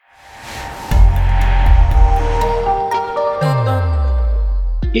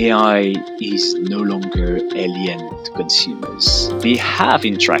AI is no longer alien to consumers. They have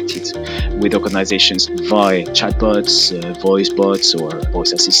interacted with organizations via chatbots, voice bots, or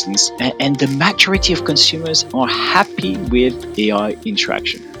voice assistants, and the majority of consumers are happy with AI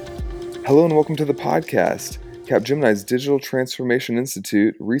interaction. Hello and welcome to the podcast. Capgemini's Digital Transformation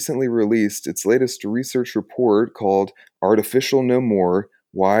Institute recently released its latest research report called Artificial No More: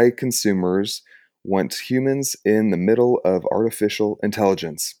 Why Consumers Want Humans in the Middle of Artificial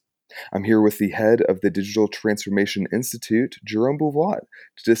Intelligence. I'm here with the head of the Digital Transformation Institute, Jerome Bouvois,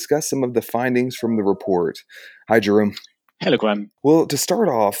 to discuss some of the findings from the report. Hi, Jerome. Hello, Graham. Well, to start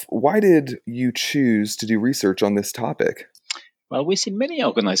off, why did you choose to do research on this topic? Well, we see many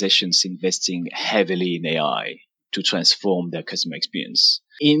organizations investing heavily in AI to transform their customer experience.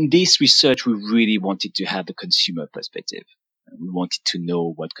 In this research, we really wanted to have the consumer perspective. We wanted to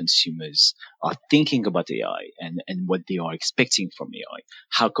know what consumers are thinking about AI and what they are expecting from AI,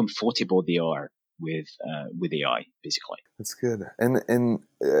 how comfortable they are with AI, basically. That's good. And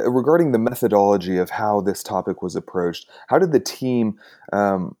regarding the methodology of how this topic was approached, how did the team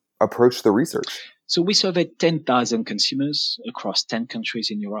approach the research? So we surveyed 10,000 consumers across 10 countries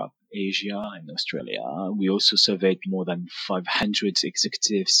in Europe, Asia, and Australia. We also surveyed more than 500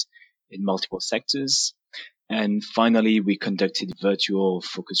 executives in multiple sectors. And finally, we conducted virtual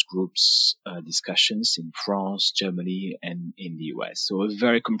focus groups discussions in France, Germany, and in the US. So a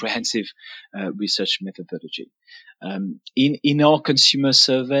very comprehensive research methodology. In our consumer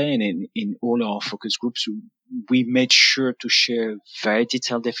survey and in all our focus groups, we made sure to share very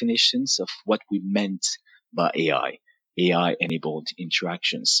detailed definitions of what we meant by AI-enabled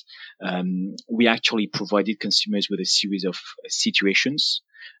interactions. We actually provided consumers with a series of situations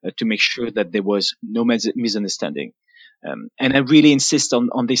to make sure that there was no misunderstanding. And I really insist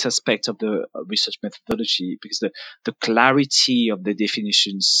on this aspect of the research methodology because the clarity of the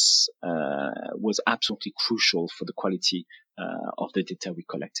definitions was absolutely crucial for the quality of the data we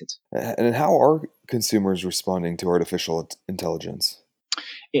collected. And how are consumers responding to artificial intelligence?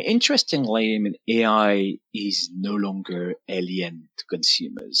 Interestingly, I mean, AI is no longer alien to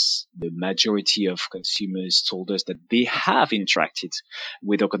consumers. The majority of consumers told us that they have interacted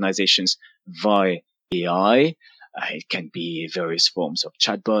with organizations via AI. It can be various forms of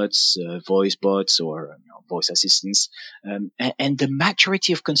chatbots, voice bots, or voice assistants. And the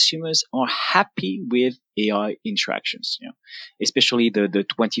majority of consumers are happy with AI interactions, especially the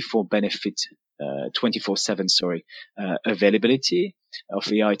 24/7, availability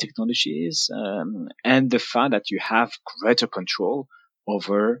of AI technologies, and the fact that you have greater control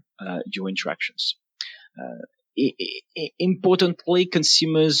over your interactions. Importantly,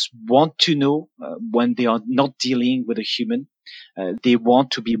 consumers want to know when they are not dealing with a human. They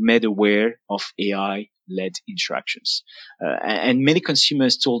want to be made aware of AI-led interactions. And many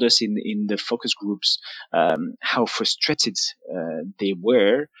consumers told us in the focus groups how frustrated they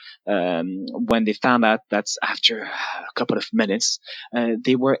were when they found out that after a couple of minutes,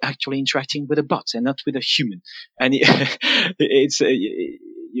 they were actually interacting with a bot and not with a human. And it's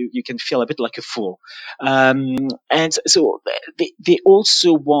you can feel a bit like a fool. And so they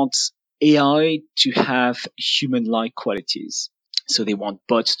also want AI to have human-like qualities. So they want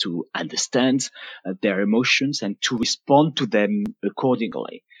bots to understand their emotions and to respond to them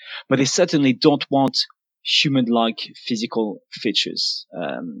accordingly. But they certainly don't want human-like physical features.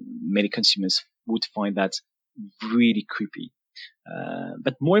 Many consumers would find that really creepy.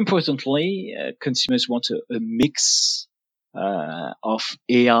 But more importantly, consumers want a mix of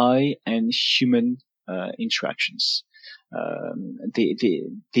AI and human interactions.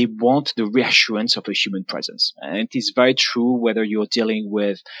 They want the reassurance of a human presence. And it is very true whether you're dealing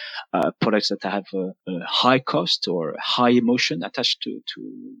with products that have a high cost or high emotion attached to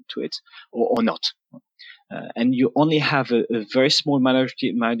it or not. And you only have a very small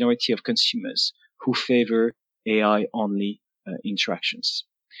minority of consumers who favor AI only interactions.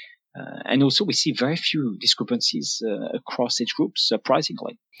 And also, we see very few discrepancies across age groups,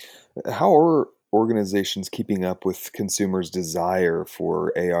 surprisingly. How are organizations keeping up with consumers' desire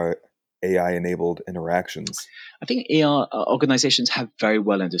for AI-enabled interactions? I think AI organizations have very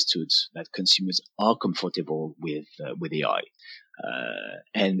well understood that consumers are comfortable with AI,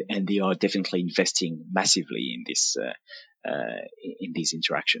 and they are definitely investing massively in these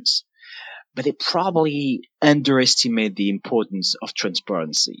interactions. But they probably underestimate the importance of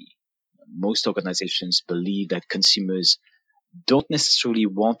transparency. Most organizations believe that consumers don't necessarily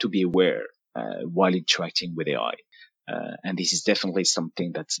want to be aware while interacting with AI. And this is definitely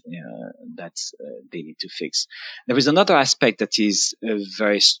something that they need to fix. There is another aspect that is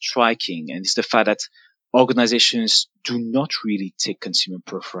very striking, and it's the fact that Organizations do not really take consumer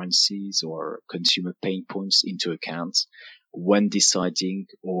preferences or consumer pain points into account when deciding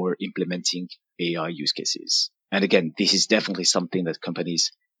or implementing AI use cases. And again, this is definitely something that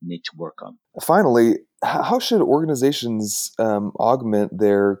companies need to work on. Finally, how should organizations augment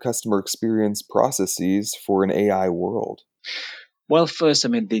their customer experience processes for an AI world? Well, first,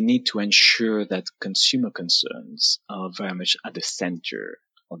 they need to ensure that consumer concerns are very much at the center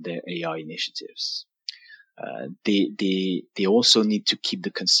of their AI initiatives. They also need to keep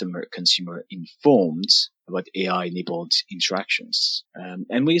the consumer informed about AI enabled interactions.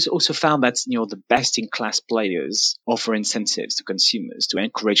 And we also found that the best in class players offer incentives to consumers to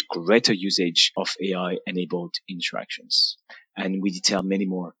encourage greater usage of AI enabled interactions. And we detail many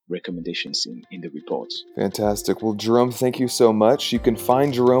more recommendations in the report. Fantastic. Well, Jerome, thank you so much. You can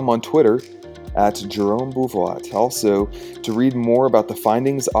find Jerome on Twitter at Jerome Bouvoit. Also, to read more about the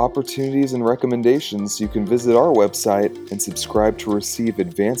findings, opportunities, and recommendations, you can visit our website and subscribe to receive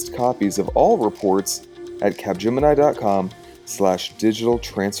advanced copies of all reports at capgemini.com/Digital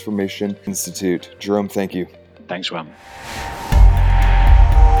Transformation Institute. Jerome, thank you. Thanks, Ram.